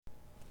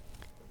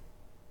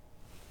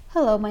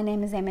Hello, my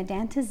name is Emma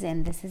Dantas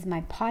and this is my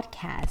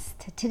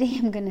podcast. Today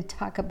I'm going to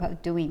talk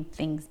about doing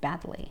things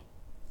badly.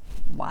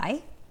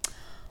 Why?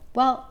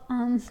 Well,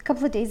 a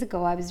couple of days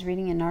ago I was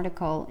reading an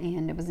article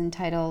and it was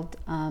entitled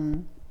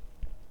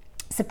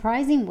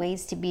Surprising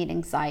Ways to Beat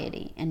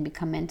Anxiety and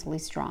Become Mentally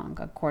Strong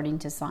According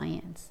to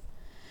Science.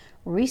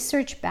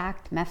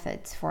 Research-backed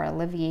methods for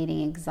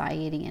alleviating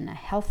anxiety and a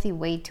healthy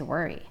way to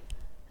worry.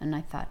 And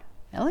I thought,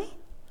 really?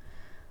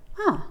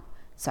 Oh,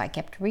 so I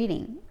kept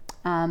reading.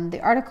 The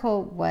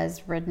article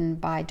was written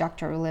by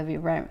Dr. Olivia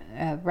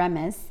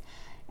Remes.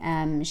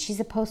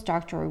 She's a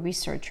postdoctoral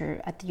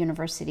researcher at the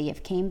University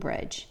of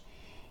Cambridge.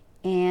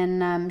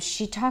 And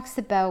she talks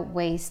about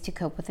ways to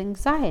cope with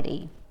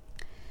anxiety.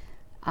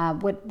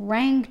 What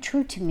rang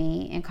true to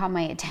me and caught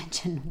my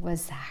attention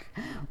was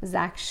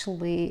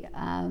actually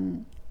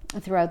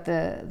throughout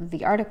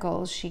the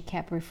article, she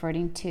kept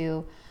referring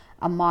to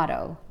a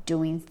motto,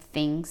 doing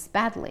things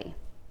badly.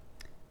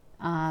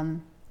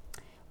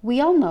 We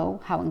all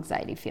know how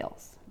anxiety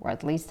feels, or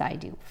at least I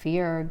do.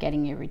 Fear,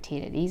 getting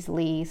irritated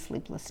easily,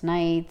 sleepless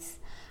nights,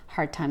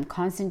 hard time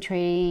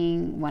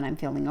concentrating when I'm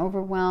feeling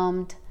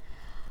overwhelmed.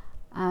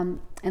 And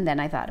then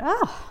I thought,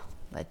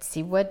 let's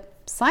see what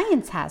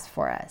science has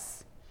for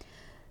us.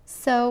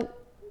 So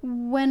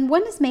when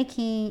one is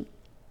making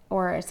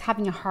or is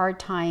having a hard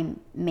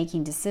time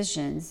making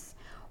decisions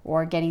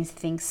or getting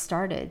things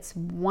started,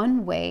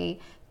 one way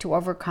to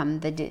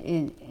overcome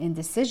the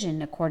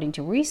indecision, according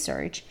to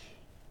research,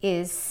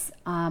 is,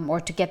 or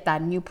to get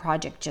that new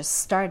project just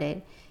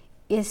started,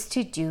 is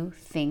to do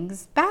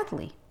things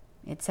badly.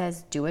 It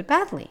says, do it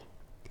badly.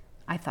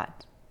 I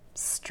thought,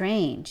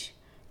 strange.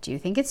 Do you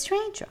think it's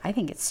strange? I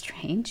think it's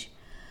strange.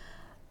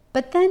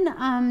 But then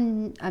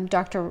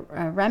Dr.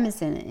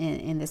 Remes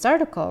in this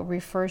article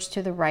refers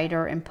to the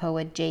writer and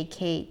poet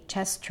G.K.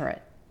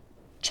 Chesterton,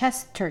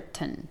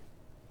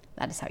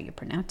 that is how you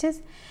pronounce it,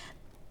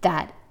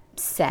 that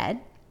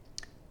said,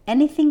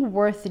 anything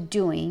worth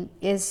doing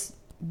is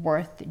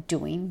worth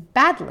doing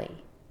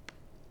badly.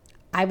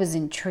 I was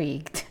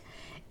intrigued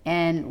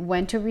and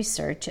went to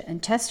research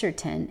in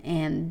Chesterton,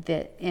 and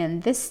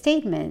this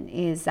statement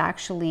is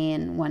actually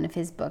in one of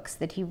his books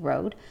that he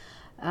wrote,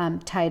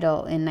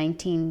 titled in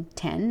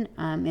 1910.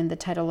 In the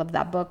title of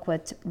that book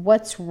was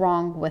 "What's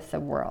Wrong with the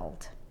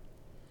World?"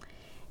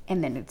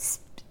 And then it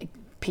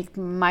piqued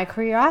my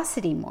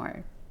curiosity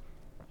more.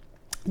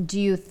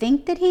 Do you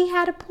think that he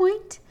had a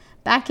point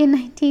back in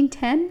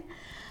 1910?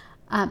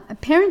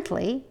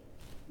 Apparently,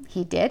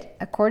 he did.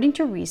 According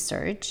to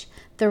research,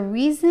 the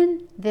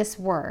reason this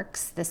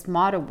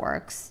motto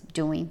works,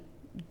 do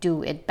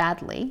it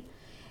badly,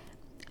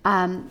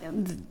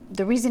 the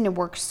reason it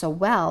works so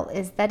well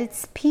is that it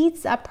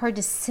speeds up our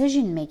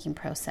decision-making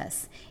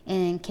process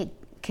and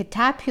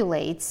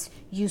catapults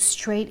you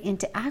straight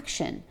into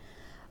action.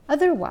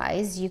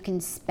 Otherwise, you can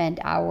spend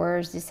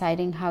hours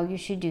deciding how you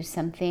should do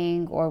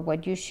something or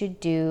what you should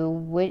do,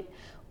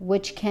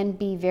 which can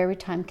be very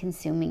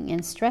time-consuming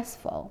and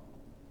stressful.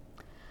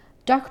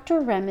 Dr.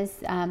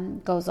 Remes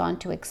goes on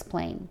to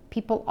explain,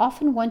 people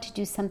often want to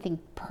do something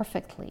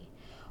perfectly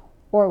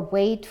or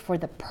wait for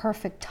the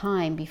perfect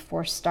time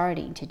before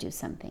starting to do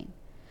something.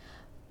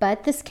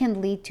 But this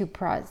can lead to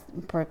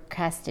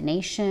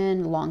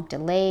procrastination, long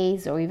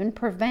delays, or even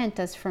prevent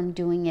us from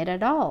doing it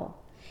at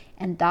all.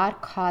 And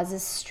that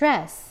causes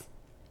stress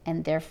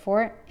and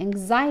therefore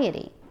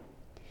anxiety.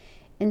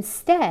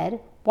 Instead,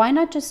 why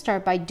not just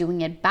start by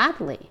doing it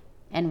badly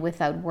and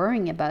without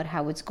worrying about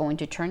how it's going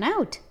to turn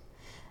out?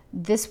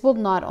 This will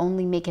not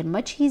only make it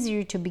much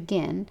easier to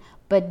begin,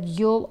 but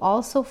you'll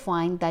also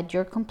find that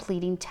you're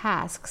completing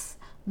tasks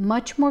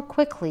much more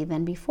quickly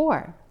than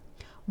before.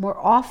 More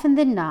often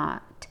than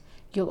not,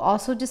 you'll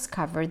also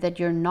discover that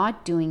you're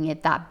not doing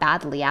it that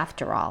badly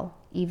after all.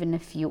 Even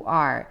if you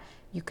are,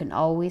 you can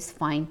always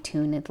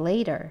fine-tune it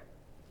later.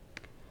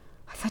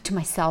 I thought to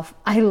myself,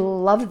 I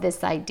love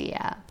this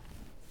idea.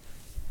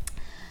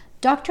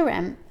 Dr.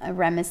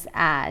 Remes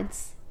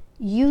adds,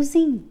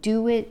 using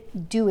do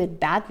it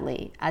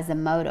badly as a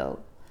motto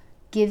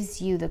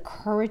gives you the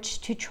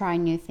courage to try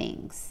new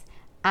things,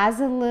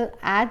 adds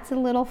a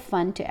little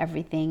fun to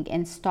everything,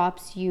 and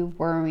stops you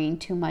worrying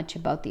too much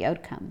about the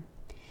outcome.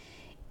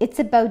 It's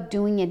about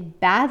doing it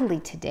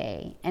badly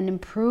today and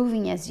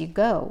improving as you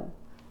go.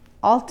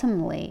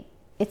 Ultimately,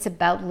 it's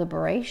about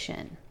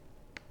liberation.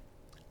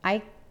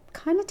 I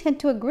kind of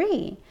tend to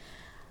agree.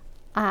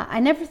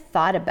 I never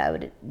thought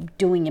about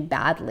doing it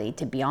badly,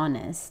 to be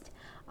honest.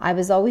 I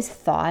was always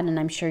thought, and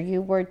I'm sure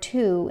you were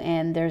too,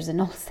 and there's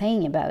an old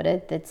saying about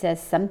it that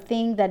says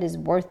something that is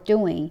worth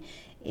doing,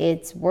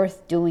 it's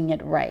worth doing it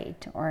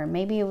right. Or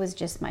maybe it was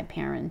just my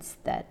parents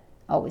that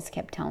always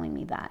kept telling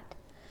me that.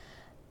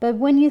 But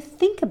when you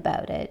think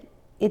about it,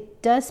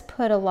 it does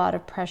put a lot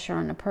of pressure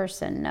on a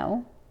person,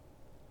 no?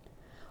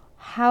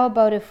 How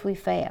about if we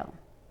fail?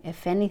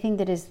 If anything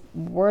that is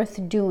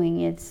worth doing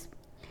is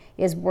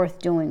worth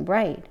doing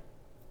right.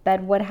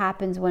 But what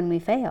happens when we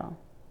fail?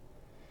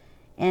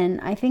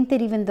 And I think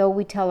that even though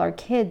we tell our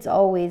kids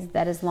always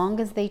that as long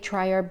as they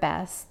try our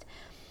best,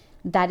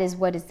 That is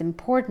what is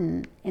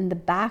important. In the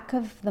back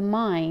of the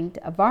mind,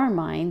 of our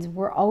minds,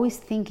 we're always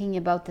thinking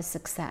about the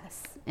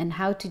success and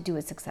how to do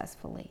it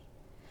successfully.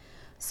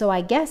 So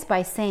I guess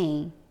by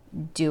saying,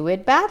 do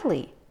it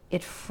badly,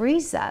 it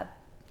frees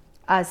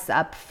us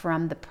up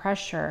from the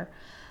pressure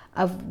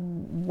of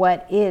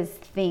what is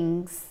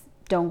things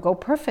don't go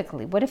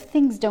perfectly. What if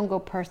things don't go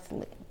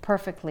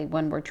perfectly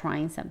when we're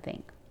trying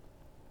something?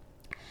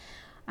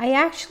 I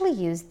actually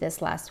used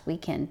this last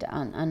weekend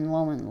on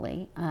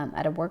Unwillingly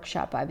at a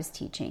workshop I was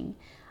teaching.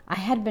 I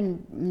had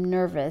been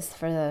nervous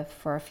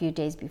for a few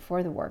days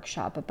before the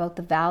workshop about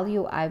the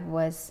value I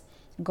was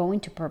going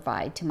to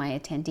provide to my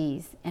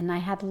attendees, and I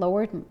had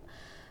lowered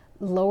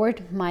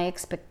my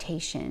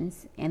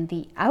expectations, and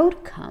the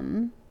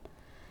outcome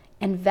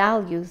and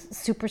values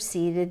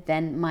superseded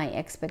then my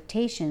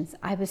expectations.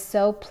 I was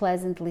so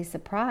pleasantly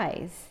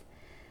surprised,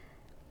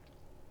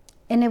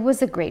 and it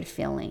was a great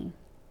feeling.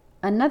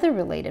 Another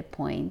related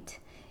point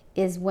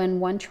is when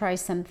one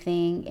tries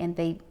something and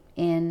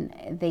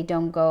they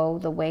don't go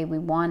the way we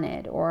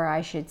wanted, or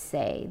I should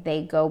say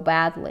they go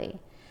badly,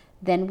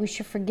 then we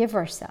should forgive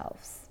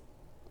ourselves.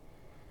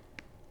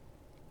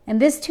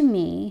 And this to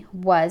me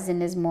was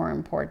and is more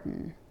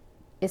important,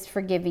 is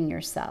forgiving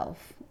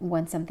yourself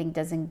when something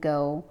doesn't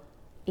go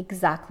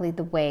exactly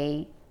the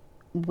way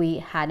we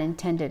had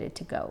intended it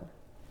to go.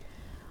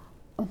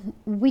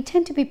 We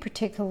tend to be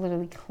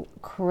particularly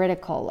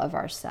critical of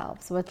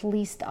ourselves, or at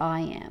least I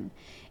am,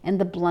 and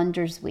the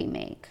blunders we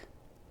make.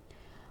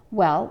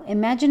 Well,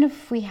 imagine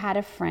if we had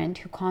a friend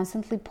who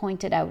constantly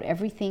pointed out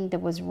everything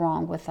that was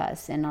wrong with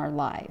us in our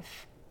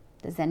life.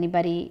 Does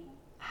anybody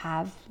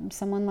have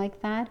someone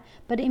like that?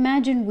 But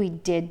imagine we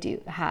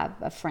did have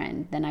a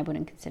friend, then I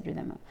wouldn't consider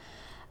them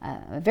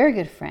a very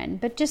good friend,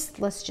 but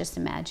let's just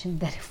imagine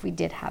that if we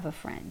did have a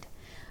friend.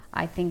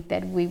 I think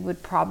that we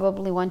would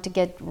probably want to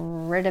get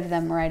rid of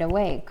them right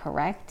away,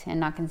 correct? And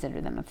not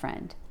consider them a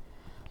friend.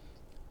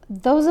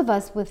 Those of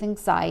us with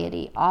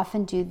anxiety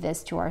often do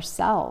this to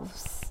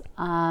ourselves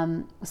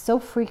so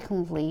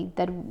frequently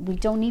that we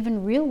don't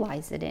even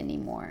realize it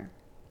anymore.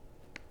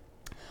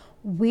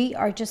 We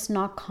are just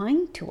not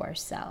kind to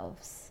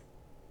ourselves.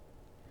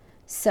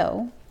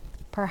 So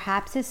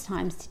perhaps it's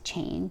time to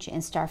change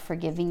and start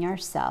forgiving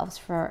ourselves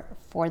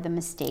for the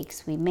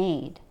mistakes we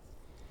made.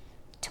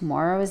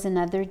 Tomorrow is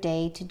another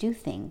day to do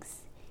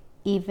things,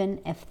 even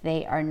if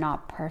they are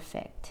not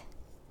perfect.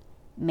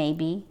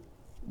 Maybe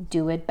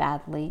do it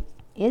badly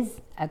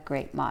is a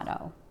great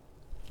motto.